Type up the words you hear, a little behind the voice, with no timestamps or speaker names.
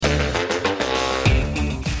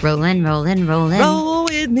Rollin'. Roll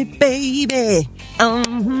with me, baby.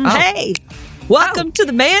 Hey, welcome to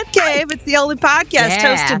the Man Cave. It's the only podcast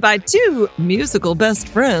hosted by two musical best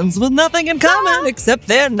friends with nothing in common except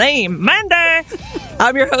their name, Mandy.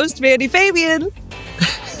 I'm your host, Mandy Fabian.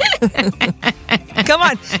 Come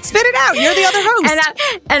on, spit it out. You're the other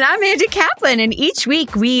host. And I'm Andy Kaplan. And each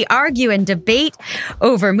week we argue and debate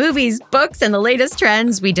over movies, books, and the latest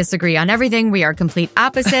trends. We disagree on everything. We are complete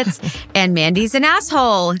opposites. And Mandy's an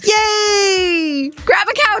asshole. Yay! Grab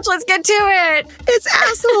a couch. Let's get to it. It's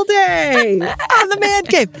asshole day on the Man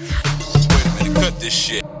Cave. Wait a minute, cut this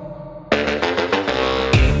shit.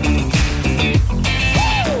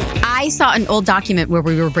 I saw an old document where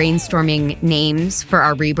we were brainstorming names for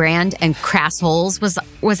our rebrand, and Crassholes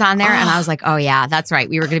was on there, and I was like, "Oh yeah, that's right.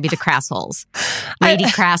 We were going to be the Crassholes, Lady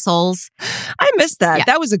Crassholes." I missed that. Yeah.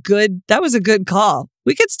 That was a good call.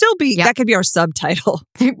 We could still be. Yep. That could be our subtitle.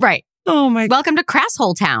 Right. Oh my. Welcome to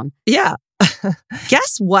Crasshole Town. Yeah.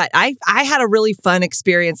 Guess what? I had a really fun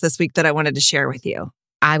experience this week that I wanted to share with you.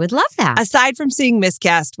 I would love that. Aside from seeing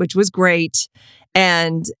Miscast, which was great,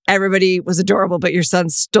 and everybody was adorable, but your son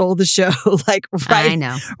stole the show I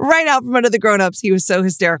know. right out from under the grown-ups. He was so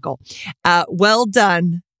hysterical. Well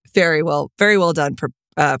done. Very well done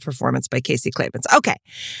performance by Casey Clavins. Okay.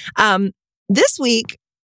 This week,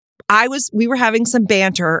 we were having some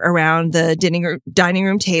banter around the dining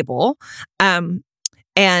room table. And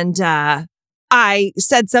I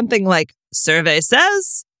said something like, survey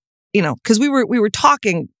says, because we were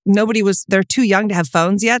talking, they're too young to have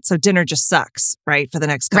phones yet. So dinner just sucks, right? For the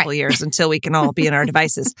next couple of years until we can all be in our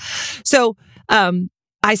devices. So,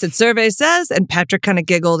 I said, survey says, and Patrick kind of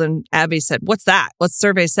giggled, and Abby said, what's that? What's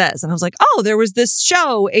survey says? And I was like, oh, there was this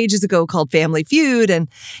show ages ago called Family Feud. And,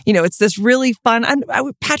 it's this really fun, and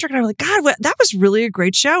Patrick and I were like, God, that was really a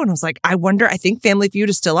great show. And I was like, I think Family Feud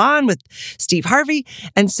is still on with Steve Harvey.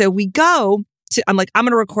 And so I'm like, I'm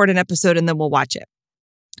going to record an episode and then we'll watch it.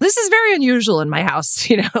 This is very unusual in my house,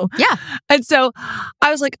 Yeah. And so I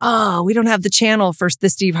was like, oh, we don't have the channel for the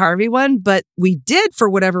Steve Harvey one, but we did, for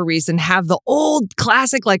whatever reason, have the old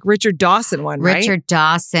classic, like Richard Dawson one, right? Richard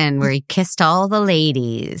Dawson, where he kissed all the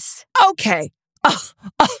ladies. Okay.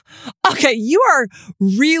 Okay. You are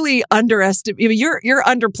really underestimating. You're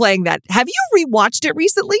underplaying that. Have you rewatched it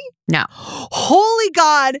recently? No. Holy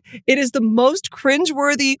God. It is the most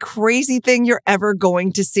cringeworthy, crazy thing you're ever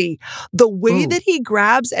going to see. The way that he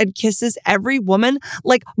grabs and kisses every woman,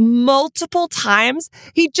 like multiple times,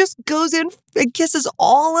 he just goes in and kisses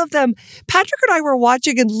all of them. Patrick and I were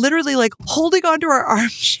watching and literally like holding onto our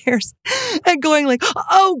armchairs and going like,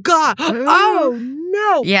 oh God, oh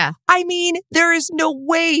no. Yeah. I mean, there is no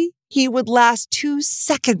way he would last 2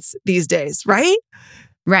 seconds these days, right?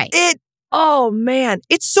 Right. Oh man,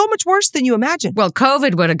 it's so much worse than you imagine. Well,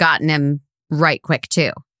 COVID would have gotten him right quick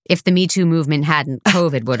too. If the Me Too movement hadn't,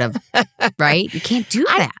 COVID would have, right? You can't do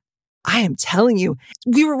that. I am telling you,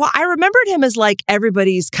 I remembered him as like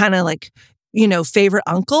everybody's kind of like, favorite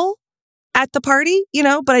uncle at the party,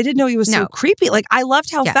 but I didn't know he was so creepy. Like I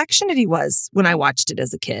loved how affectionate he was when I watched it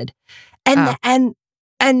as a kid. And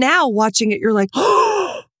now watching it, you're like,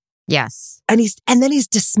 oh, yes. And then he's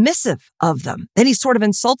dismissive of them. Then he sort of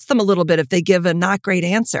insults them a little bit if they give a not great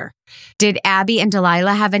answer. Did Abby and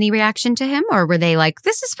Delilah have any reaction to him, or were they like,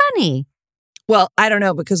 this is funny? Well, I don't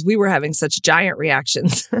know, because we were having such giant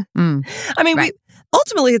reactions. I mean, right.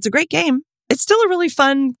 Ultimately, it's a great game. It's still a really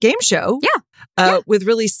fun game show. Yeah. With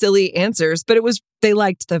really silly answers, but they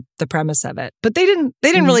liked the premise of it. But they didn't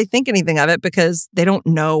really think anything of it because they don't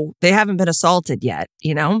know, they haven't been assaulted yet,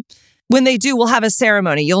 When they do, we'll have a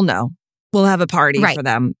ceremony, you'll know. We'll have a party for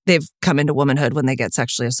them. They've come into womanhood when they get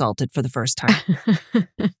sexually assaulted for the first time.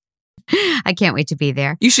 I can't wait to be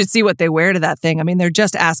there. You should see what they wear to that thing. I mean, they're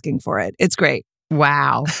just asking for it. It's great.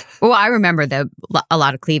 Wow. Well, I remember a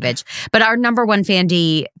lot of cleavage. But our number one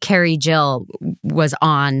fandie, Carrie Jill, was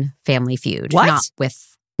on Family Feud. What?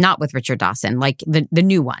 Not with Richard Dawson, like the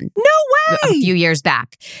new one. No way! A few years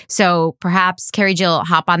back. So perhaps Carrie Jill,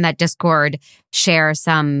 hop on that Discord, share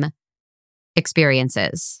some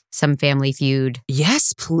experiences, some Family Feud.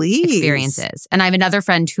 Yes, please. Experiences. And I have another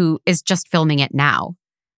friend who is just filming it now.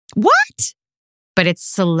 What? But it's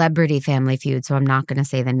Celebrity Family Feud, so I'm not going to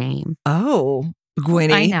say the name. Oh,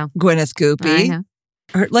 Gwynnie. I know. Gwyneth Goopy. I know.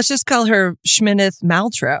 Or let's just call her Schmineth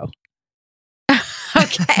Maltro.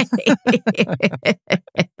 Okay.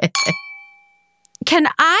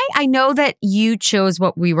 I know that you chose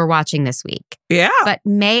what we were watching this week. Yeah. But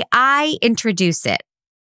may I introduce it?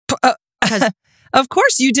 Of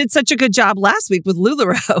course, you did such a good job last week with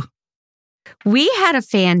LuLaRoe. We had a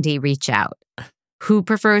fandie reach out who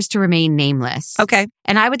prefers to remain nameless. Okay.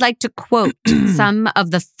 And I would like to quote some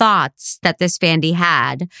of the thoughts that this Fandy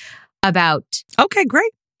had about Okay,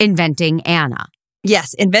 great. Inventing Anna.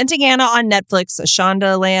 Yes, Inventing Anna on Netflix, a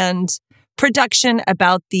Shondaland production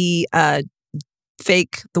about the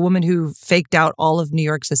woman who faked out all of New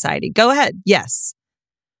York society. Go ahead. Yes.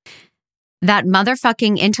 That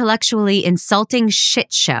motherfucking intellectually insulting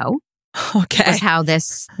shit show Okay. was how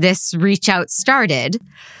this reach out started.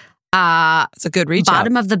 It's a good reach out.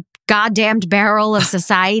 Bottom of the goddamned barrel of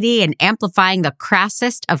society and amplifying the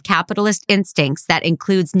crassest of capitalist instincts that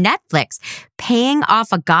includes Netflix paying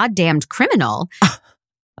off a goddamned criminal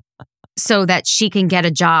so that she can get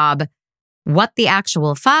a job. What the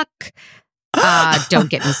actual fuck? Don't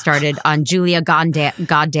get me started on Julia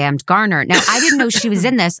goddamned Garner. Now, I didn't know she was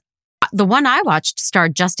in this. The one I watched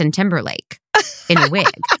starred Justin Timberlake in a wig.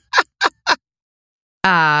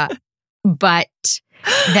 But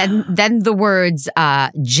then the words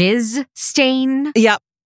jizz stain Yep.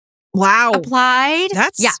 Wow. applied.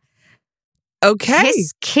 That's okay.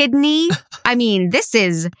 His kidney. I mean, this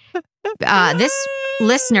is this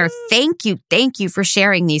listener. Thank you for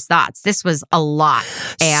sharing these thoughts. This was a lot,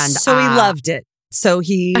 and so he loved it. So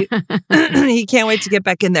he he can't wait to get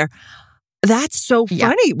back in there. That's so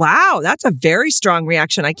funny. Wow. That's a very strong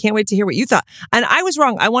reaction. I can't wait to hear what you thought. And I was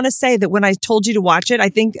wrong. I want to say that when I told you to watch it, I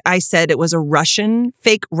think I said it was a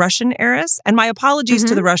fake Russian heiress. And my apologies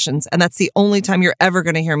to the Russians. And that's the only time you're ever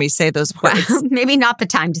going to hear me say those words. Well, maybe not the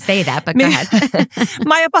time to say that, but go ahead.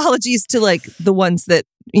 My apologies to like the ones that,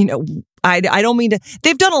 I don't mean to.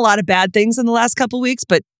 They've done a lot of bad things in the last couple of weeks,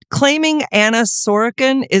 but claiming Anna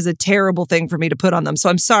Sorokin is a terrible thing for me to put on them. So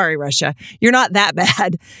I'm sorry, Russia. You're not that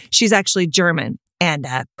bad. She's actually German. And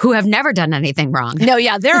who have never done anything wrong. No,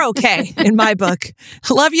 yeah, they're okay in my book.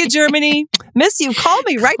 Love you, Germany. Miss you. Call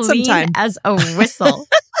me right Clean sometime. as a whistle.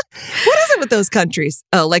 What is it with those countries?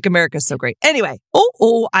 Oh, like America's so great. Anyway,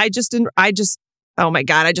 oh my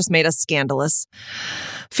God, I just made us scandalous.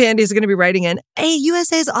 Fandy's going to be writing in, hey,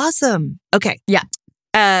 USA is awesome. Okay. Yeah.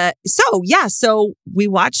 So we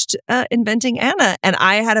watched Inventing Anna, and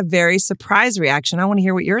I had a very surprise reaction. I want to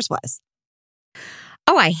hear what yours was.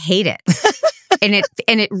 Oh, I hate it.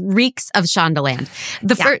 and it reeks of Shondaland.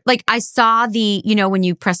 I saw the, when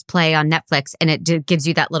you press play on Netflix and it gives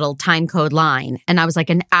you that little time code line. And I was like,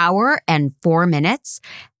 an hour and 4 minutes?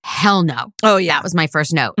 Hell no. Oh, yeah. That was my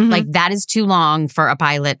first note. Mm-hmm. Like, that is too long for a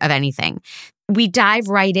pilot of anything. We dive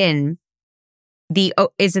right in.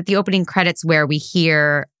 Is it the opening credits where we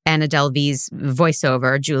hear Anna Delvey's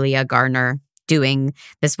voiceover, Julia Garner doing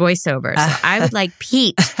this voiceover? So I would like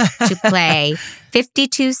Pete to play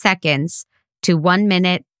 52 seconds to 1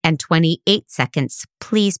 minute and 28 seconds.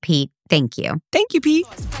 Please, Pete. Thank you. Thank you, Pete.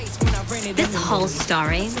 This whole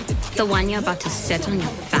story, the one you're about to sit on your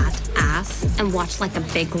fat ass and watch like a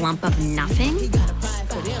big lump of nothing,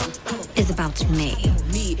 is about me.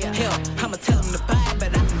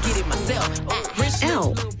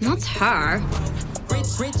 Ew, not her.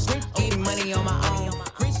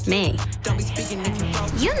 Me.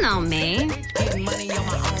 You know me.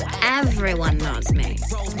 Everyone knows me.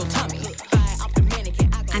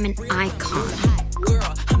 I'm an icon.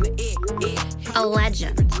 A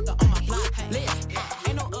legend.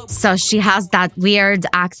 So she has that weird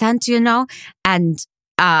accent, and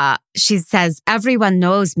she says, everyone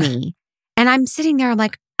knows me. And I'm sitting there, I'm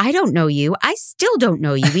like, I don't know you. I still don't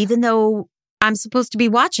know you, even though I'm supposed to be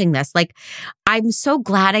watching this. Like, I'm so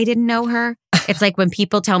glad I didn't know her. It's like when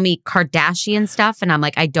people tell me Kardashian stuff and I'm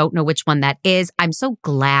like, I don't know which one that is. I'm so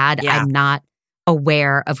glad I'm not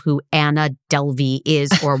aware of who Anna Delvey is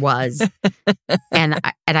or was. and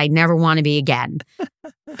I never want to be again.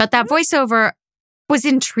 But that voiceover was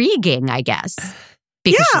intriguing, I guess,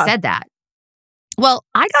 because she said that. Well,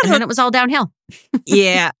 I got and hooked. then it was all downhill.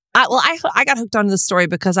 Yeah. I got hooked onto the story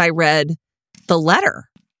because I read the letter.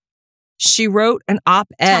 She wrote an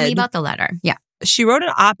op-ed. Tell me about the letter. Yeah. She wrote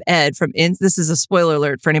an op-ed from this is a spoiler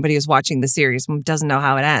alert for anybody who's watching the series and doesn't know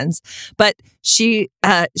how it ends. But she's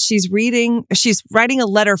writing a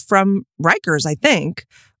letter from Rikers, I think.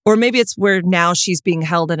 Or maybe it's where now she's being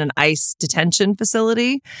held in an ICE detention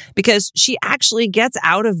facility because she actually gets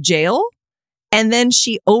out of jail and then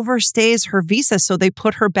she overstays her visa. So they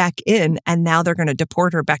put her back in and now they're going to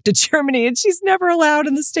deport her back to Germany and she's never allowed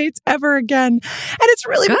in the States ever again. And it's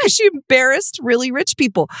really because she embarrassed really rich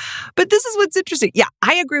people. But this is what's interesting. Yeah,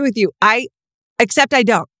 I agree with you. Except I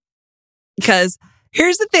don't. Because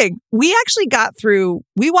here's the thing. We actually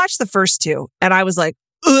we watched the first two and I was like,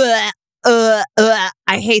 I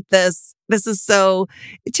hate this. This is so,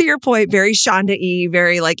 to your point, very Shonda-y,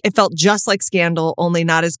 very like, it felt just like Scandal, only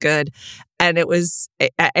not as good. and it was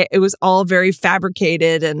all very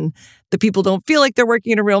fabricated, and the people don't feel like they're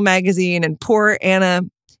working in a real magazine. And poor Anna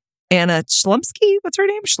Chlumsky, what's her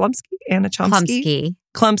name? Anna Chomsky?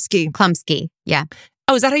 Klumsky. Yeah.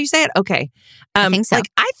 Oh, is that how you say it? Okay. I think so.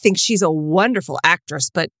 I think she's a wonderful actress,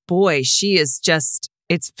 but boy, she is just,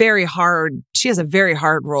 it's very hard. She has a very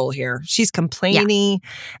hard role here. She's complaining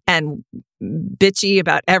and bitchy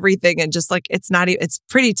about everything, and just like, it's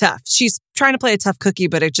pretty tough. She's trying to play a tough cookie,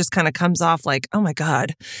 but it just kind of comes off like, oh my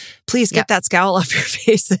God, please get that scowl off your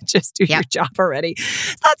face and just do your job already.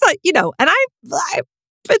 That's like, and I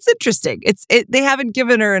it's interesting. They haven't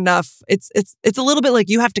given her enough. It's a little bit like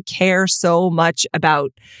you have to care so much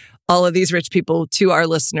about all of these rich people, to our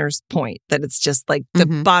listeners' point, that it's just like the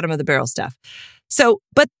bottom of the barrel stuff. So,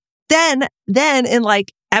 but then in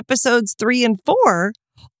like episodes 3 and 4,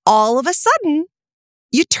 all of a sudden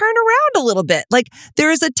you turn around a little bit. Like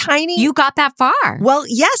there is a tiny... You got that far. Well,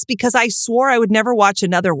 yes, because I swore I would never watch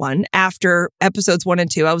another one after episodes 1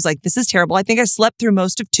 and 2. I was like, this is terrible. I think I slept through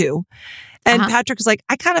most of 2. And Patrick was like,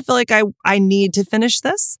 I kind of feel like I need to finish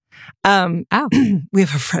this. We have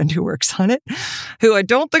a friend who works on it, who I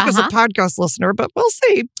don't think is a podcast listener, but we'll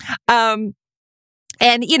see. And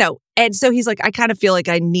so he's like, I kind of feel like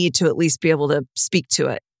I need to at least be able to speak to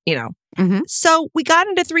it, So we got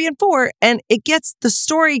into 3 and 4, and the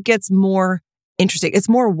story gets more interesting. It's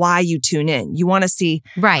more why you tune in. You want to see,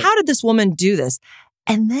 how did this woman do this?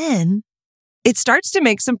 And then it starts to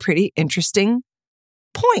make some pretty interesting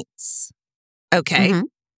points. Okay.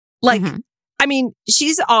 Like, I mean,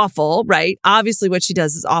 she's awful, right? Obviously what she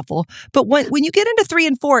does is awful. But when you get into 3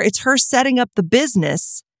 and 4, it's her setting up the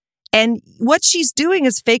business, and what she's doing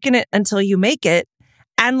is faking it until you make it.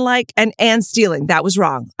 And stealing. That was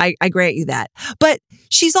wrong. I grant you that. But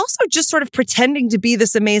she's also just sort of pretending to be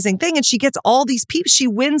this amazing thing. And she gets all these people, she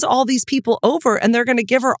wins all these people over, and they're going to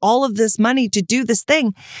give her all of this money to do this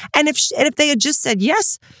thing. And if they had just said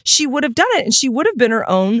yes, she would have done it. And she would have been her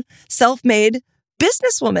own self-made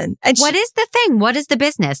businesswoman. And what is the thing? What is the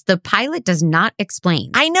business? The pilot does not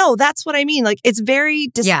explain. I know. That's what I mean. Like, it's very,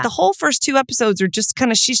 the whole first 2 episodes are just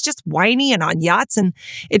kind of, she's just whiny and on yachts, and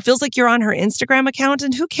it feels like you're on her Instagram account,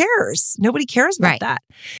 and who cares? Nobody cares about that.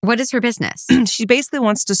 What is her business? She basically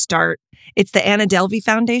wants to start, it's the Anna Delvey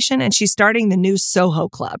Foundation, and she's starting the new Soho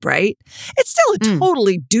Club, right? It's still a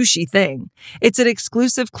totally douchey thing. It's an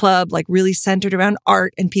exclusive club, like really centered around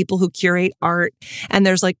art and people who curate art. And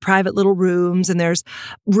there's like private little rooms, and there's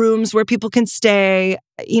rooms where people can stay,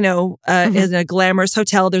 in a glamorous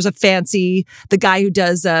hotel. There's the guy who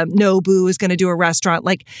does Nobu is going to do a restaurant.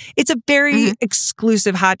 Like, it's a very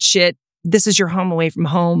exclusive hot shit. This is your home away from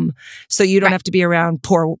home, so you don't have to be around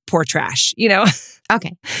poor trash,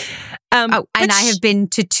 Okay. And I have been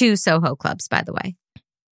to 2 Soho clubs, by the way.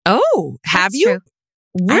 Oh, have you? True.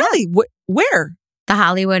 Really? Where? The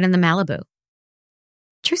Hollywood and the Malibu.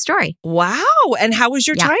 True story. Wow. And how was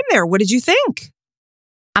your time there? What did you think?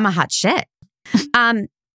 I'm a hot shit.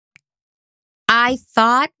 I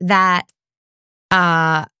thought that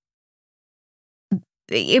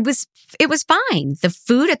it was fine. The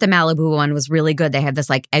food at the Malibu one was really good. They had this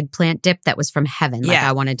like eggplant dip that was from heaven. Like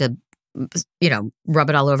I wanted to, rub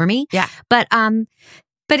it all over me. Yeah. But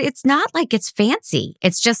it's not like it's fancy.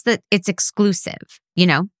 It's just that it's exclusive,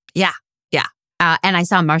 Yeah. Yeah. And I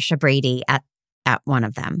saw Marsha Brady at one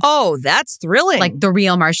of them. Oh, that's thrilling. Like the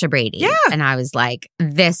real Marsha Brady. Yeah. And I was like,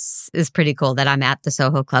 this is pretty cool that I'm at the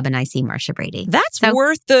Soho Club and I see Marsha Brady. That's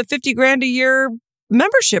worth the $50,000 a year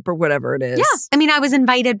membership or whatever it is. Yeah. I mean, I was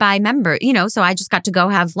invited by member, so I just got to go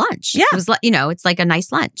have lunch. Yeah. It was, it's like a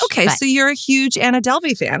nice lunch. Okay. So you're a huge Anna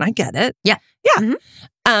Delvey fan. I get it. Yeah. Yeah.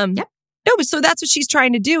 No, but so that's what she's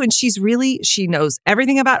trying to do. And she knows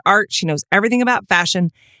everything about art. She knows everything about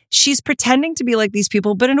fashion. She's pretending to be like these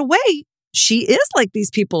people, but in a way, she is like these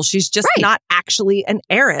people. She's just not actually an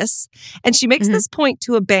heiress. And she makes this point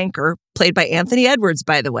to a banker, played by Anthony Edwards,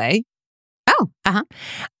 by the way. Oh,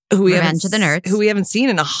 Revenge of the Nerds. Who we haven't seen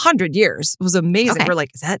in 100 years. It was amazing. Okay. We're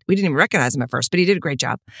like, we didn't even recognize him at first, but he did a great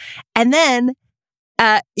job. And then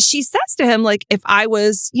she says to him, like, if I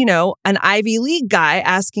was, an Ivy League guy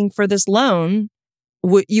asking for this loan,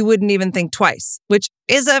 you wouldn't even think twice, which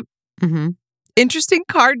is a interesting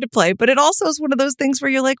card to play. But it also is one of those things where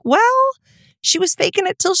you're like, well, she was faking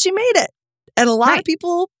it till she made it. And a lot of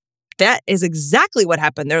people, that is exactly what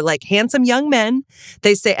happened. They're like handsome young men.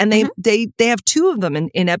 They say, and they have 2 of them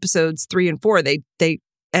in episodes 3 and 4. They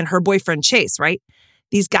and her boyfriend Chase, right?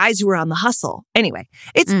 These guys who were on the hustle. Anyway,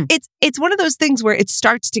 it's one of those things where it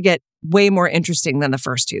starts to get way more interesting than the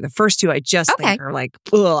first 2. The first 2 I just think are like,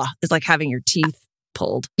 ugh, it's like having your teeth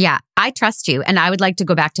pulled. Yeah, I trust you. And I would like to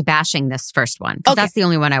go back to bashing this first one because that's the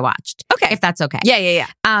only one I watched. Okay. If that's okay. Yeah.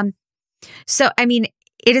 So, I mean,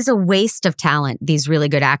 it is a waste of talent, these really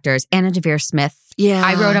good actors. Anna Deavere Smith. Yeah.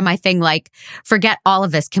 I wrote on my thing, like, forget all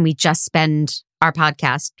of this. Can we just spend our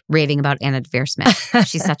podcast raving about Anna Deavere Smith?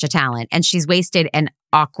 She's such a talent. And she's wasted and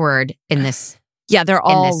awkward in this. Yeah, they're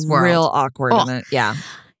all this world. real awkward in it. Yeah.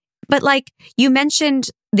 But like you mentioned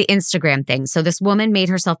the Instagram thing. So this woman made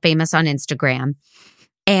herself famous on Instagram.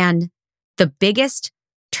 And the biggest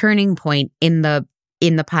turning point in the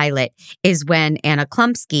pilot is when Anna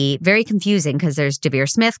Klumsky, very confusing because there's Deavere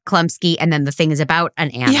Smith, Klumsky, and then the thing is about an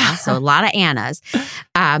Anna. Yeah. So a lot of Annas,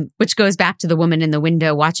 which goes back to the woman in the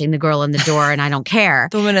window watching the girl in the door, and I don't care.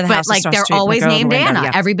 The woman in the But house. like they're always named Anna.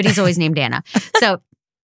 Yeah. Everybody's always named Anna. So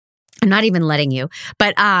I'm not even letting you.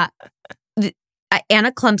 But Anna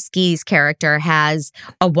Klumsky's character has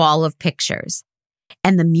a wall of pictures.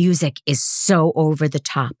 And the music is so over the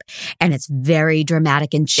top and it's very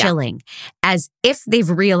dramatic and chilling, as if they've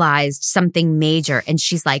realized something major. And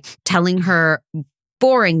she's like telling her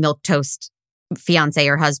boring milquetoast fiance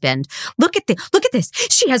or husband, look at this.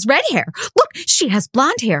 She has red hair. Look, she has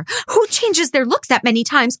blonde hair. Who changes their looks that many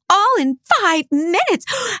times all in 5 minutes?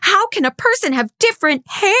 How can a person have different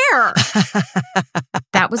hair?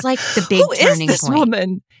 That was like the big turning Who is this point.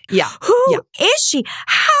 woman? Yeah. Who is she?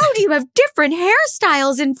 How do you have different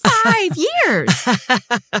hairstyles in 5 years?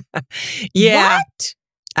 Yeah. What?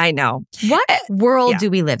 I know. What world do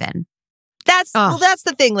we live in? That's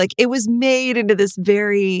the thing. Like, it was made into this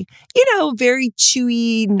very, very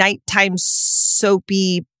chewy, nighttime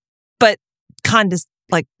soapy, but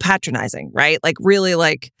like patronizing, right? Like really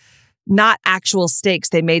like not actual stakes.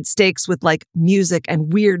 They made stakes with like music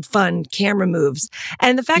and weird, fun camera moves.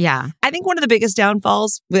 And the fact, I think one of the biggest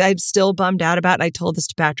downfalls I'm still bummed out about, and I told this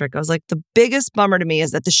to Patrick, I was like, the biggest bummer to me is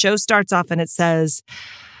that the show starts off and it says,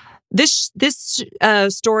 this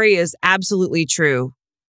story is absolutely true.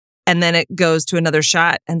 And then it goes to another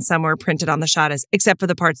shot and somewhere printed on the shot is, except for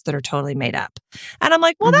the parts that are totally made up. And I'm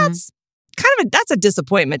like, well, that's a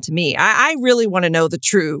disappointment to me. I really want to know the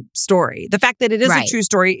true story. The fact that it is a true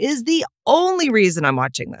story is the only reason I'm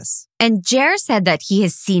watching this. And Jer said that he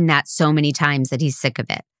has seen that so many times that he's sick of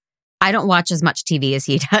it. I don't watch as much TV as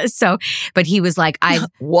he does. But he was like,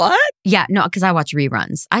 What? Yeah, no, because I watch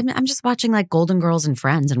reruns. I'm just watching like Golden Girls and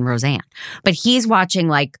Friends and Roseanne. But he's watching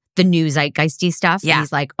like the new zeitgeisty stuff. Yeah. And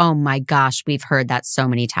he's like, oh my gosh, we've heard that so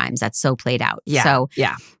many times. That's so played out. Yeah. So,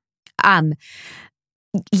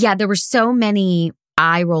 there were so many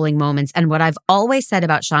eye-rolling moments. And what I've always said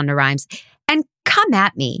about Shonda Rhimes, and come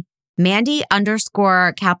at me,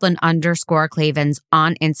 Mandy_Kaplan_Clavens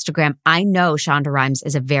on Instagram. I know Shonda Rhimes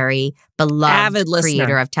is a very beloved avid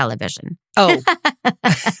creator of television. Oh,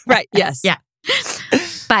 right. Yes. Yeah.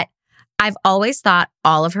 But I've always thought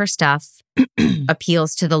all of her stuff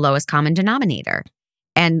appeals to the lowest common denominator.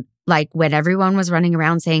 And like when everyone was running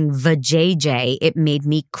around saying the JJ, it made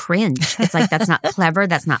me cringe. It's like, that's not clever.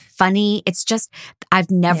 That's not funny. It's just, I've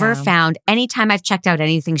never found, anytime I've checked out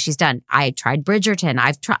anything she's done, I tried Bridgerton.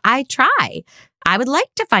 I try. I would like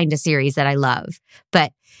to find a series that I love,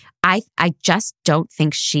 but I just don't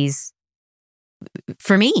think she's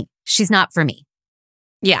for me. She's not for me.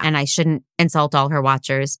 Yeah. And I shouldn't insult all her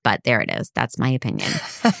watchers, but there it is. That's my opinion.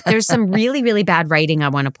 There's some really, really bad writing I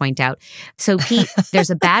want to point out. So, Pete,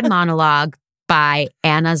 there's a bad monologue by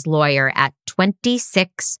Anna's lawyer at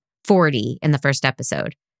 26:40 in the first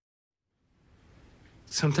episode.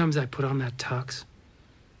 Sometimes I put on that tux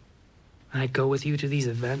and I go with you to these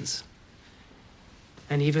events.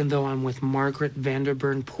 And even though I'm with Margaret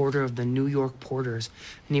Vanderburn Porter of the New York Porters,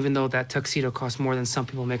 and even though that tuxedo costs more than some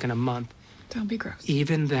people make in a month, don't be gross.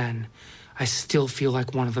 Even then, I still feel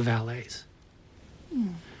like one of the valets.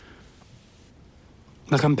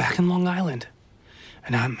 Like I'm back in Long Island,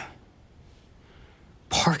 and I'm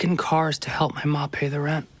parking cars to help my mom pay the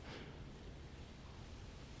rent.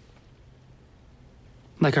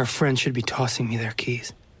 Like our friends should be tossing me their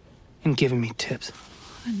keys and giving me tips.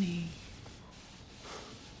 Honey.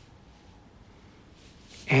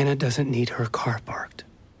 Anna doesn't need her car parked.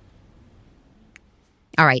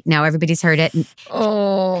 All right, now everybody's heard it.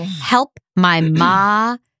 Oh. Help my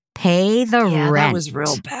ma pay the rent. That was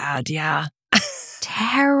real bad. Yeah.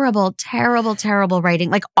 Terrible, terrible, terrible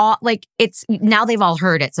writing. It's now they've all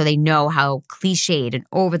heard it, so they know how cliched and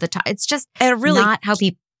over the top. It's just not how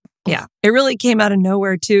people. Yeah, it really came out of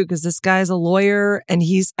nowhere too, because this guy's a lawyer and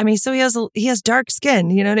he has dark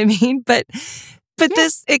skin. You know what I mean? But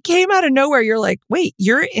it came out of nowhere. You're like, wait,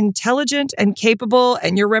 you're intelligent and capable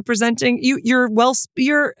and you're representing,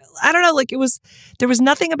 I don't know, like there was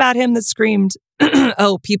nothing about him that screamed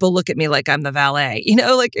oh, people look at me like I'm the valet. You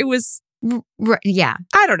know, like it was, Yeah.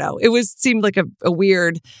 I don't know. It seemed like a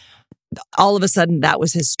weird, all of a sudden that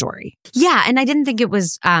was his story. Yeah. And I didn't think it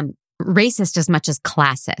was racist as much as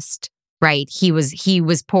classist, right? He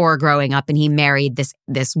was poor growing up and he married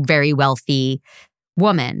this very wealthy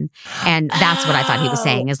woman. And that's what I thought he was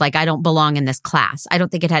saying is like, I don't belong in this class. I don't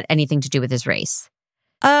think it had anything to do with his race.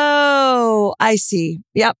 Oh, I see.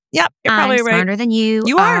 Yep. You're probably I'm right. smarter than you.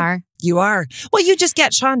 You are. You are. Well, you just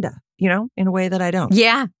get Shonda, you know, in a way that I don't.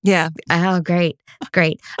 Yeah. Yeah. Oh, great.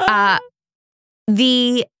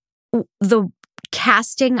 The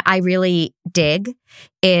casting I really dig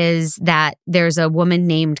is that there's a woman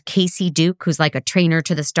named Casey Duke who's like a trainer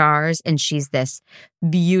to the stars, and she's this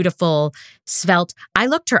beautiful, svelte. I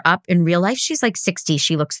looked her up in real life. She's like 60.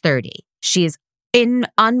 She looks 30. She is in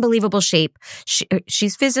unbelievable shape.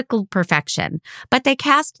 She's physical perfection. But they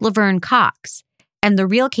cast Laverne Cox, and the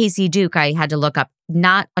real Casey Duke I had to look up,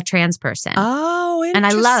 not a trans person. Oh, interesting. And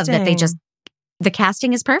I love that the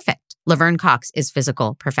casting is perfect. Laverne Cox is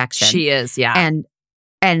physical perfection. She is, yeah.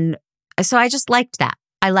 And so I just liked that.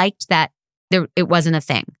 I liked that it wasn't a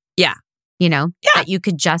thing. Yeah. You know? Yeah. That you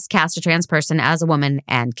could just cast a trans person as a woman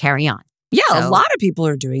and carry on. Yeah, So, a lot of people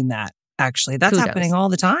are doing that, actually. That's kudos. happening all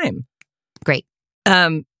the time. Great.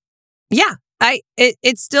 Yeah.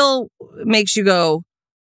 It still makes you go,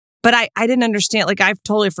 but I didn't understand. Like, I've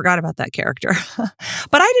totally forgot about that character.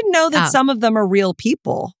 But I didn't know that some of them are real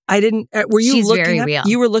people. I didn't. Were you She's looking very up? real.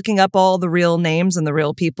 You were looking up all the real names and the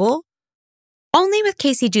real people? Only with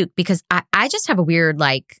Casey Duke, because I just have a weird,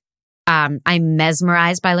 like, I'm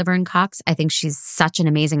mesmerized by Laverne Cox. I think she's such an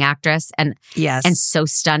amazing actress and so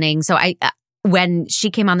stunning. So when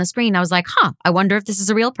she came on the screen, I was like, I wonder if this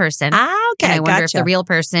is a real person. Ah, okay. And I wonder if gotcha. the real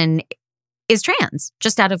person is trans,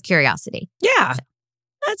 just out of curiosity. Yeah.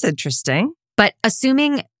 That's interesting. But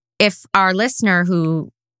assuming if our listener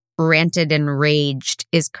who ranted and raged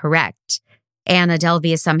is correct, Anna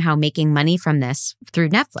Delvey is somehow making money from this through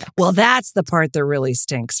Netflix. Well, that's the part that really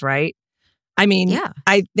stinks, right? I mean, Yeah.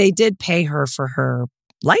 they did pay her for her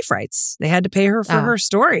life rights. They had to pay her for her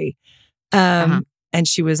story. And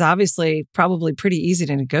she was obviously probably pretty easy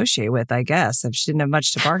to negotiate with, I guess, if she didn't have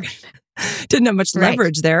much to bargain. Didn't have much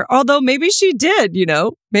leverage there. Although maybe she did, you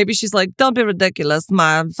know. Maybe she's like, don't be ridiculous.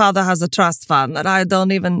 My father has a trust fund that I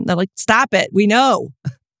don't even, they're like, stop it. We know.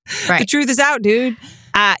 Right. The truth is out, dude.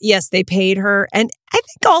 Yes, they paid her. And I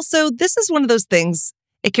think also this is one of those things,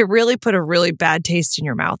 it can really put a really bad taste in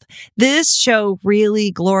your mouth. This show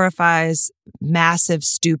really glorifies massive,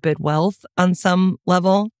 stupid wealth on some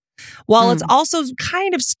level. While it's also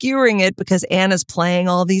kind of skewering it because Anna's playing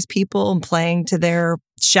all these people and playing to their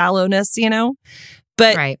shallowness, you know?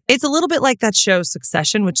 But it's a little bit like that show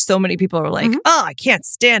Succession, which so many people are like, oh, I can't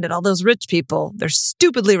stand it. All those rich people, they're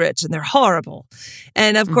stupidly rich and they're horrible.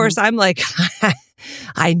 And of course, I'm like,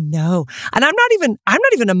 I know. And I'm not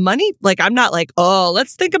even a money, like, I'm not like, oh,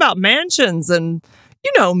 let's think about mansions. And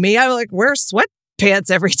you know me, I like wear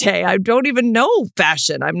sweatpants every day. I don't even know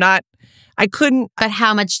fashion. I couldn't. But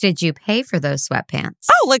how much did you pay for those sweatpants?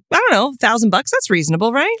 Oh, like, I don't know, $1,000. That's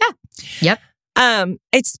reasonable, right? Yeah. Yep.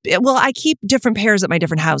 I keep different pairs at my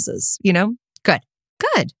different houses, you know? Good.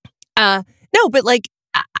 No, but like,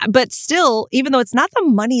 but still, even though it's not the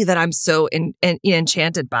money that I'm so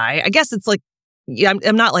enchanted by, I guess it's like,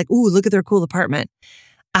 I'm not like, ooh, look at their cool apartment.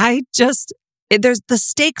 The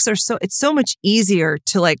stakes are it's so much easier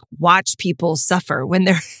to like watch people suffer when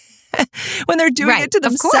they're doing it to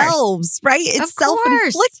themselves, right? It's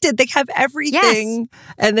self-inflicted. They have everything. Yes.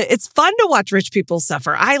 And it's fun to watch rich people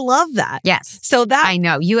suffer. I love that. Yes. So that I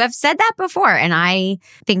know. You have said that before, and I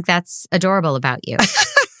think that's adorable about you.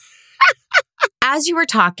 As you were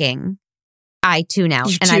talking, I tune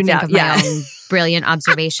out and I think of my own brilliant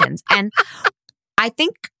observations. And I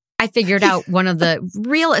think I figured out one of the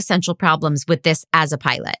real essential problems with this as a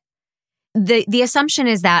pilot. The assumption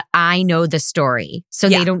is that I know the story, so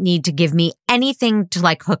they don't need to give me anything to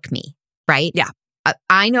like hook me, right? Yeah.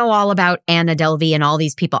 I know all about Anna Delvey and all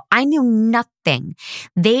these people. I knew nothing.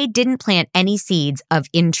 They didn't plant any seeds of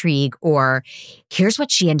intrigue or here's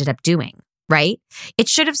what she ended up doing, right? It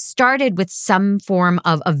should have started with some form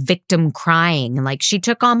of a victim crying, like she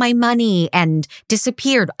took all my money and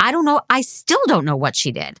disappeared. I don't know. I still don't know what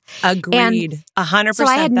she did. Agreed. 100%. So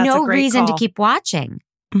I had That's no a great reason call. to keep watching.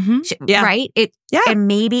 Mm-hmm. Yeah. Right? And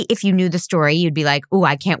maybe if you knew the story, you'd be like, oh,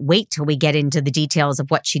 I can't wait till we get into the details of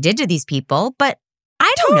what she did to these people. But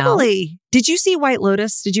I don't know. Did you see White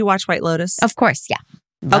Lotus? Did you watch White Lotus? Of course, yeah.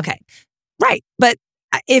 Okay. Right. But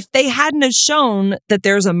if they hadn't have shown that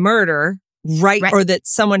there's a murder, right, or that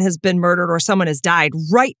someone has been murdered or someone has died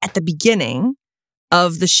right at the beginning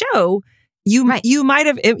of the show, You Right. you might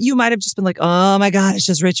have just been like, oh my God, it's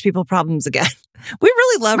just rich people problems again. We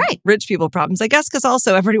really love Right. rich people problems, I guess, because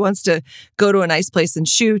also everybody wants to go to a nice place and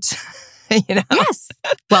shoot. You know, Yes.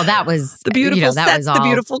 Well, that was the beautiful that sets, was all the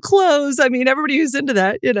beautiful clothes. I mean, everybody who's into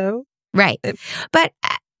that, you know. right. But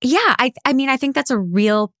yeah, I mean, I think that's a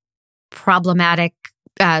real problematic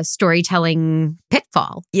storytelling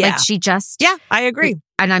pitfall. Yeah. Like she just Yeah, I agree.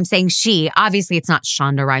 And I'm saying she, obviously it's not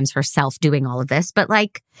Shonda Rhimes herself doing all of this, but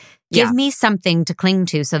like give Yeah. me something to cling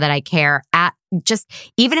to so that I care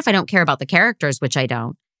even if I don't care about the characters, which I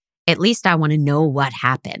don't, at least I want to know what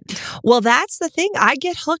happened. Well, that's the thing. I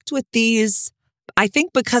get hooked with these, I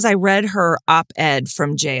think because I read her op-ed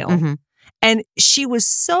from jail Mhm. and she was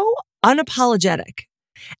so unapologetic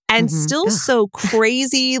and Mhm. still Ugh. so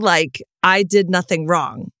crazy, like I did nothing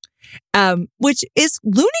wrong, which is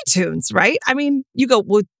Looney Tunes, right? I mean, you go,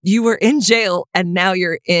 well, you were in jail and now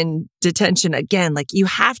you're in detention again. Like you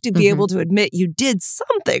have to be Mhm. able to admit you did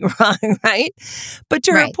something wrong, right? But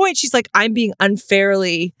to her Right. point, she's like, I'm being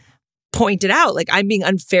unfairly pointed out, like I'm being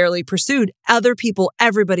unfairly pursued. Other people,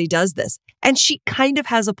 everybody does this. And she kind of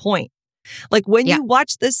has a point. Like when Yeah. you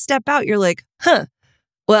watch this step out, you're like,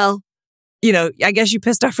 well, you know, I guess you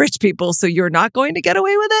pissed off rich people, so you're not going to get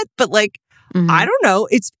away with it. But like, Mhm. I don't know.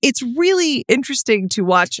 It's really interesting to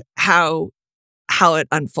watch how it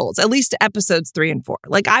unfolds, at least episodes 3 and 4.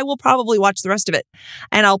 Like I will probably watch the rest of it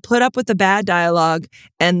and I'll put up with the bad dialogue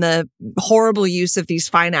and the horrible use of these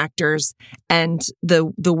fine actors and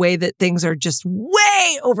the way that things are just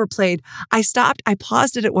way overplayed. I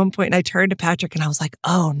paused it at one point and I turned to Patrick and I was like,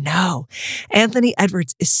 oh no, Anthony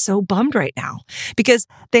Edwards is so bummed right now because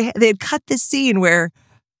they had cut this scene where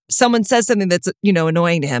someone says something that's, you know,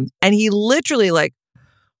 annoying to him and he literally like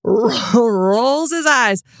rolls his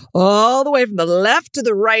eyes all the way from the left to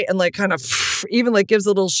the right and like kind of even like gives a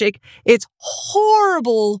little shake. It's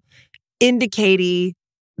horrible, indicating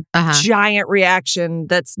giant reaction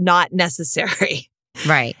that's not necessary.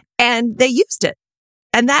 Right. And they used it.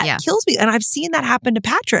 And that Yeah. kills me. And I've seen that happen to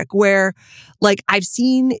Patrick where like I've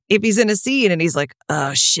seen if he's in a scene and he's like,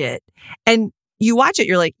 oh shit. And you watch it,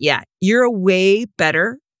 you're like, yeah, you're a way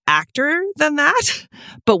better actor than that.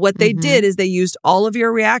 But what they Mhm. did is they used all of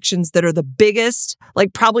your reactions that are the biggest,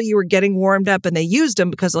 like probably you were getting warmed up and they used them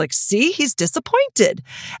because like, see, he's disappointed.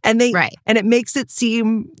 And Right. and it makes it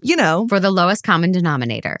seem, you know. For the lowest common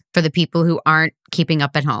denominator, for the people who aren't keeping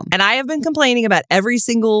up at home. And I have been complaining about every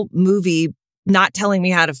single movie not telling me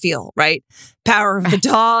how to feel, right? Power of the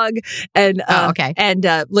Dog and okay. and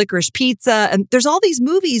Licorice Pizza. And there's all these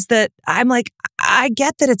movies that I'm like, I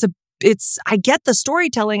get that I get the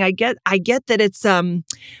storytelling. I get that it's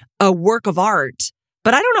a work of art,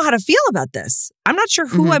 but I don't know how to feel about this. I'm not sure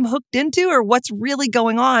who Mhm. I'm hooked into or what's really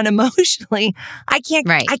going on emotionally. I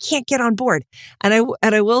can't get on board. And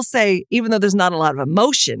I will say, even though there's not a lot of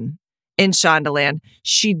emotion in Shondaland,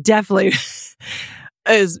 she definitely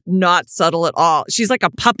is not subtle at all. She's like a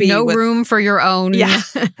puppy. No with, room for your own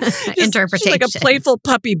interpretation. She's like a playful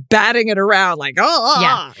puppy batting it around like,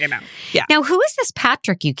 Yeah. you know. Yeah. Now, who is this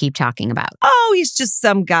Patrick you keep talking about? Oh, he's just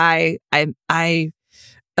some guy. I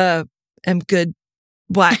am good.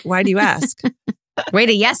 Why do you ask? Way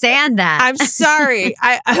to yes and that. I'm sorry.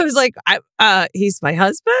 I was like, he's my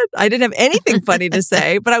husband. I didn't have anything funny to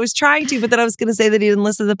say, but I was trying to, but then I was going to say that he didn't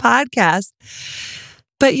listen to the podcast.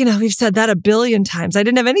 But, you know, we've said that a billion times. I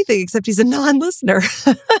didn't have anything except he's a non-listener.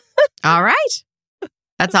 All right.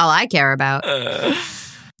 That's all I care about.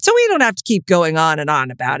 So we don't have to keep going on and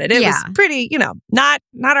on about it. It was pretty, you know, not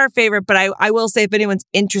our favorite, but I will say if anyone's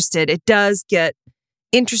interested, it does get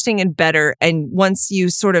interesting and better. And once you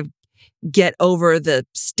sort of get over the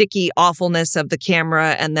sticky awfulness of the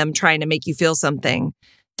camera and them trying to make you feel something,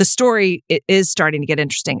 the story it is starting to get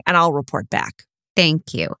interesting. And I'll report back.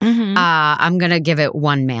 Thank you. Mm-hmm. I'm going to give it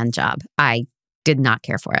one man job. I did not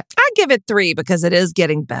care for it. I give it 3 because it is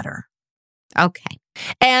getting better. Okay.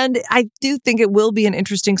 And I do think it will be an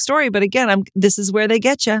interesting story. But again, this is where they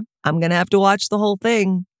get you. I'm going to have to watch the whole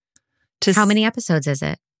thing. How many episodes is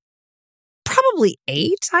it? Probably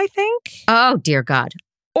 8, I think. Oh, dear God.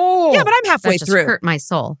 Oh, yeah, but I'm halfway that just through. Hurt my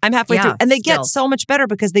soul. I'm halfway through. And they still. get so much better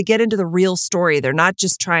because they get into the real story. They're not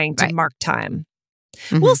just trying to mark time.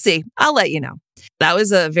 Mhm. We'll see. I'll let you know. That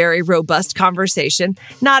was a very robust conversation.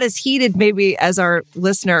 Not as heated maybe as our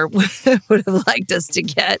listener would have liked us to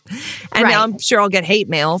get. And now I'm sure I'll get hate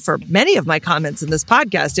mail for many of my comments in this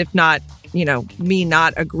podcast, if not, you know, me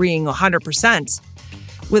not agreeing 100%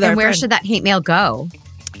 with our And where friend. should that hate mail go?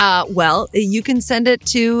 Well, you can send it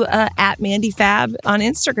to @MandyFab on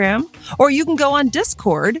Instagram, or you can go on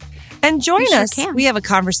Discord And join You sure us. can. We have a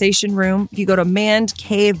conversation room. If you go to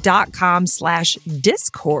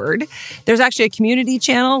manedcave.com/Discord, there's actually a community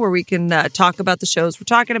channel where we can talk about the shows we're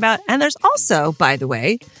talking about. And there's also, by the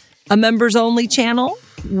way, a members only channel,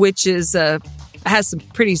 which is has some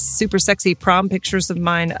pretty super sexy prom pictures of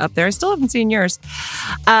mine up there. I still haven't seen yours.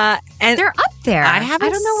 And They're up there. I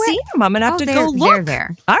haven't don't know seen them. I'm going to have to go look. They're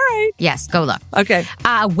there. All right. Yes, go look. Okay.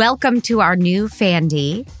 Welcome to our new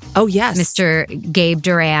Fandy, Oh, yes. Mr. Gabe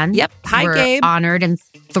Duran. Yep. Hi, We're Gabe. honored and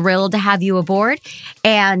thrilled to have you aboard.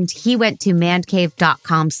 And he went to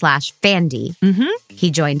mancave.com/Fandy. Mm-hmm.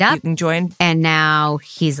 He joined up. You can join. And now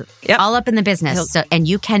he's all up in the business. And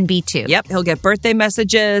you can be too. Yep. He'll get birthday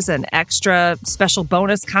messages and extra special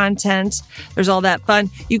bonus content. There's all that fun.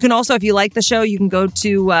 You can also, if you like the show, you can go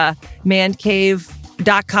to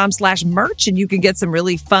mancave.com/merch and you can get some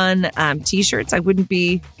really fun t-shirts. I wouldn't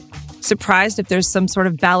be surprised if there's some sort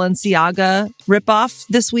of Balenciaga ripoff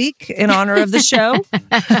this week in honor of the show.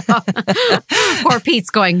 Poor Pete's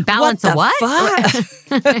going, balance a what? Fuck?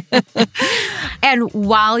 And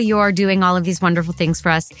while you're doing all of these wonderful things for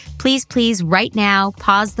us, please, right now,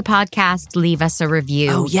 pause the podcast, leave us a review.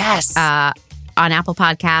 Oh, yes. On Apple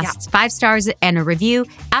Podcasts, 5 stars and a review.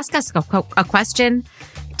 Ask us a question.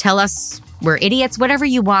 Tell us we're idiots, whatever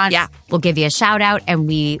you want. Yeah. We'll give you a shout out and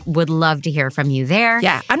we would love to hear from you there.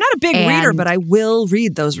 Yeah. I'm not a big reader, but I will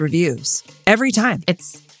read those reviews every time.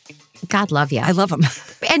 It's God love you. I love them.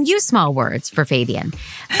 And use small words for Fabian.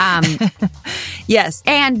 Yes.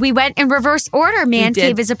 And we went in reverse order. Man did.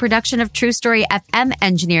 Cave is a production of True Story FM,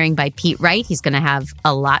 engineering by Pete Wright. He's going to have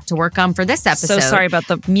a lot to work on for this episode. So sorry about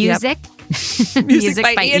the music. Music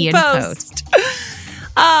by Ian Post.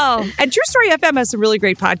 Oh, and True Story FM has some really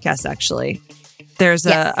great podcasts, actually. There's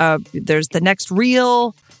there's The Next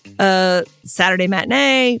Reel, Saturday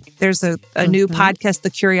Matinee. There's a new podcast, The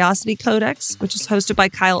Curiosity Codex, which is hosted by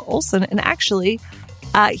Kyle Olson. And actually,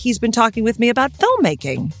 he's been talking with me about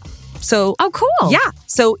filmmaking. So, Oh, cool. yeah.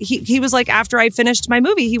 So he was like, after I finished my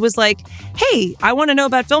movie, he was like, hey, I want to know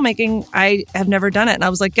about filmmaking. I have never done it. And I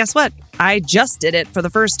was like, guess what? I just did it for the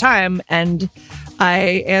first time. And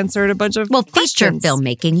I answered a bunch of Feature questions.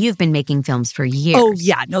 filmmaking. You've been making films for years. Oh,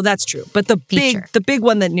 yeah. No, that's true. But the big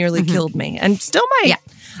one that nearly killed me and still might.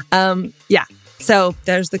 Yeah. Yeah. So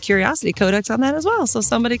there's the Curiosity Codex on that as well. So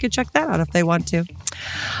somebody could check that out if they want to.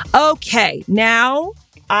 Okay. Now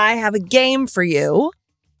I have a game for you.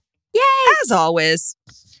 Yay! As always.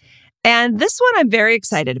 And this one I'm very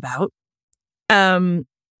excited about. Well,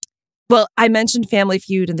 I mentioned Family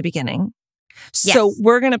Feud in the beginning. So Yes.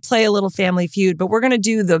 we're going to play a little Family Feud, but we're going to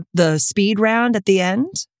do the speed round at the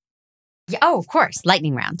end. Yeah, oh, of course.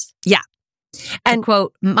 Lightning rounds. Yeah. And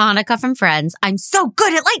quote Monica from Friends, I'm so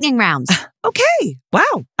good at lightning rounds. Okay.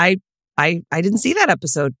 Wow. I didn't see that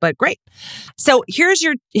episode, but great. So here's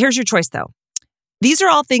your choice though. These are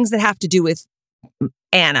all things that have to do with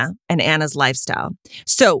Anna and Anna's lifestyle.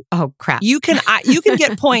 So Oh, crap. you can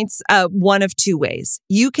get points one of two ways.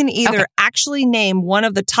 You can either actually name one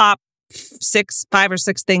of the top 5 or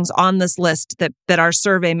 6 things on this list that our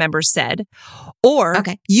survey members said, or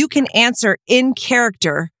you can answer in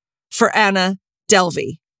character for Anna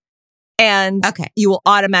Delvey, and you will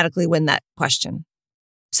automatically win that question.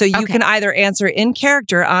 So you can either answer in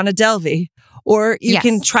character Anna Delvey, or you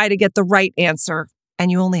can try to get the right answer,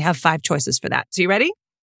 and you only have 5 choices for that. So you ready?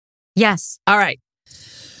 Yes. All right.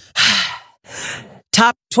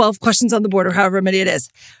 Top 12 questions on the board, or however many it is.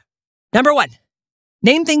 Number 1.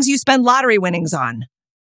 Name things you spend lottery winnings on.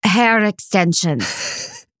 Hair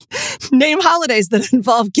extensions. Name holidays that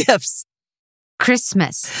involve gifts.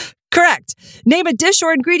 Christmas. Correct. Name a dish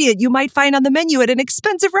or ingredient you might find on the menu at an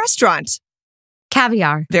expensive restaurant.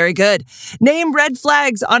 Caviar. Very good. Name red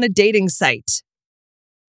flags on a dating site.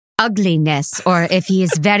 Ugliness, or if he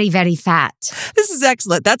is very, very fat. This is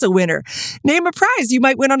excellent. That's a winner. Name a prize you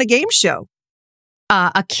might win on a game show.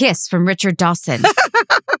 A kiss from Richard Dawson.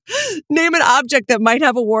 Name an object that might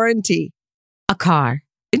have a warranty. A car.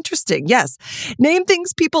 Interesting. Yes. Name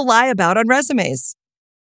things people lie about on resumes.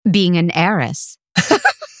 Being an heiress.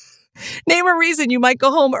 Name a reason you might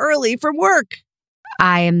go home early from work.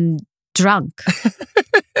 I am drunk.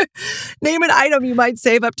 Name an item you might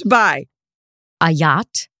save up to buy. A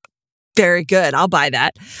yacht. Very good. I'll buy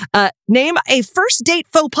that. Name a first date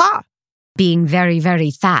faux pas. Being very, very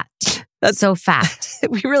fat. That's so fat.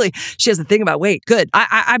 She has a thing about weight. Good.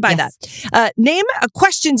 I buy that. Name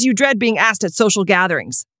questions you dread being asked at social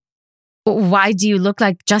gatherings. Why do you look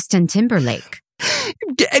like Justin Timberlake?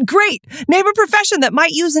 Great. Name a profession that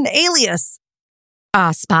might use an alias.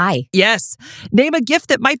 Spy. Yes. Name a gift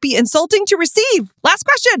that might be insulting to receive. Last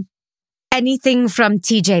question. Anything from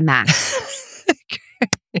TJ Maxx.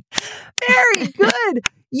 Very good.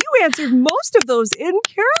 You answered most of those in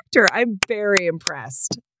character. I'm very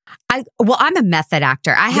impressed. I'm a method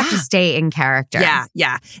actor. I have to Yeah. stay in character.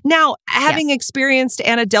 Yeah. Now, having experienced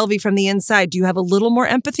Anna Delvey from the inside, do you have a little more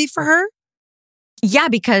empathy for her? Yeah,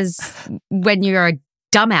 because when you're a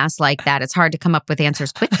dumbass like that, it's hard to come up with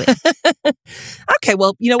answers quickly. Okay,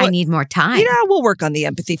 well, you know what? I need more time. We'll work on the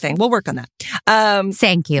empathy thing. We'll work on that.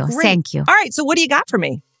 Thank you. Great. Thank you. All right, so what do you got for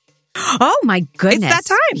me? Oh my goodness. It's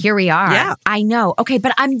that time. Here we are. Yeah. I know. Okay,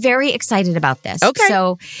 but I'm very excited about this. Okay.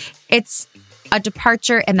 So it's a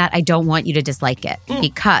departure in that I don't want you to dislike it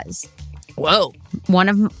because Whoa. one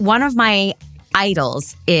of my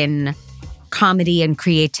idols in comedy and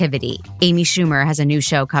creativity, Amy Schumer, has a new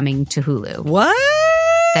show coming to Hulu What?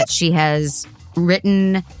 that she has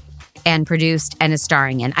written and produced and is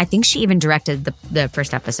starring in. I think she even directed the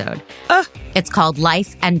first episode. It's called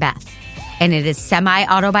Life and Beth, and it is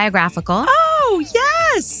semi-autobiographical. Oh,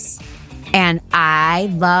 yes. And I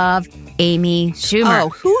love Amy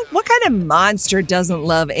Schumer. Oh, what kind of monster doesn't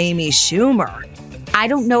love Amy Schumer? I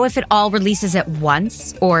don't know if it all releases at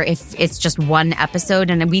once or if it's just one episode.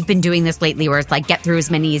 And we've been doing this lately where it's like get through as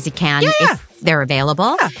many as you can if they're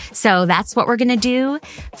available. Yeah. So that's what we're going to do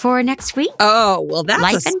for next week. Oh, well, that's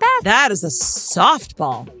Life and Beth. That is a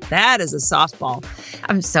softball. That is a softball.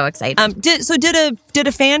 I'm so excited. Did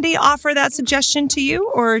a Fandy offer that suggestion to you,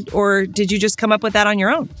 or did you just come up with that on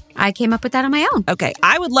your own? I came up with that on my own. Okay,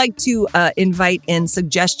 I would like to invite in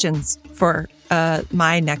suggestions for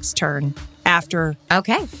my next turn after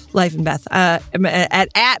Okay. Life and Beth at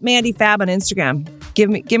Mandy Fab on Instagram. Give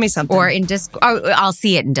me something. Or in Discord. I'll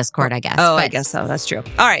see it in Discord, I guess. I guess so. That's true.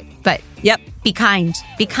 All right. But Yep. be kind.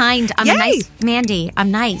 Be kind. I'm Yay. a nice Mandy. I'm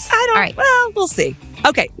nice. I don't. All right. Well, we'll see.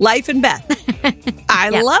 Okay, Life and Beth. I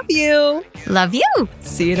Yep. love you. Love you.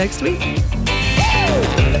 See you next week.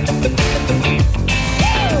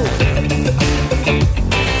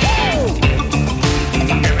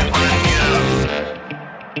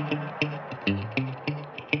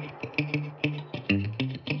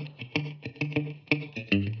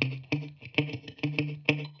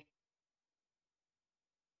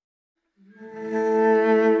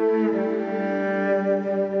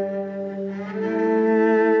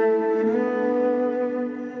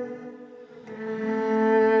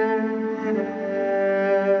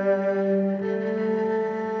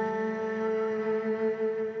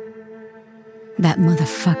 That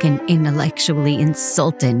motherfucking intellectually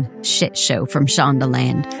insulting shit show from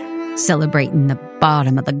Shondaland, celebrating the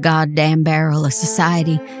bottom of the goddamn barrel of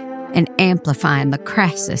society and amplifying the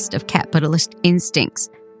crassest of capitalist instincts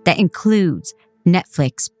that includes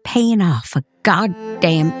Netflix paying off a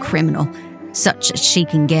goddamn criminal such that she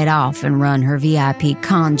can get off and run her VIP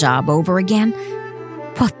con job over again.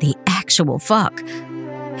 What the actual fuck?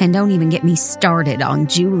 And don't even get me started on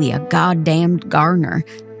Julia goddamn Garner.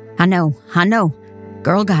 I know,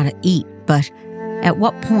 girl gotta eat, but at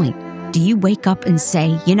what point do you wake up and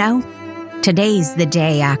say, you know, today's the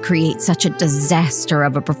day I create such a disaster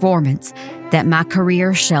of a performance that my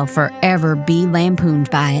career shall forever be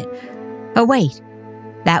lampooned by it? Oh wait,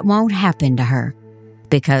 that won't happen to her,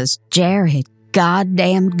 because Jared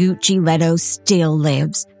goddamn Gucci Leto still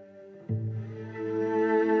lives.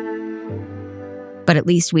 But at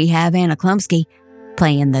least we have Anna Klumsky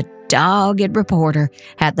playing the dogged reporter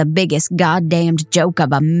at the biggest goddamned joke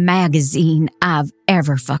of a magazine I've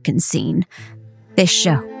ever fucking seen. This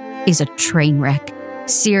show is a train wreck,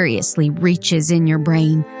 seriously reaches in your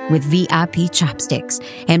brain with VIP chopsticks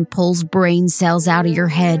and pulls brain cells out of your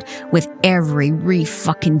head with every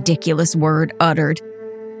re-fucking-diculous word uttered.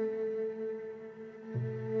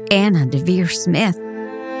 Anna Deavere Smith,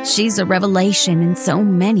 she's a revelation in so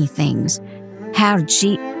many things. How did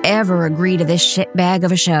she ever agree to this shitbag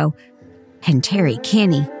of a show? And Terry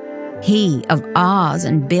Kinney, he of Oz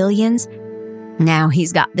and Billions, now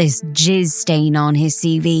he's got this jizz stain on his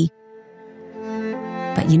CV.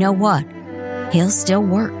 But you know what? He'll still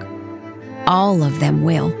work. All of them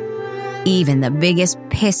will. Even the biggest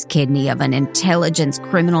piss kidney of an intelligence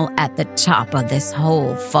criminal at the top of this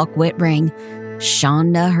whole fuckwit ring,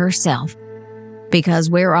 Shonda herself. Because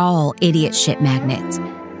we're all idiot shit magnets.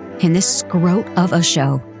 And this scrote of a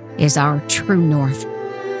show is our true north.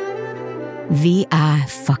 V.I.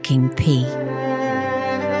 fucking P.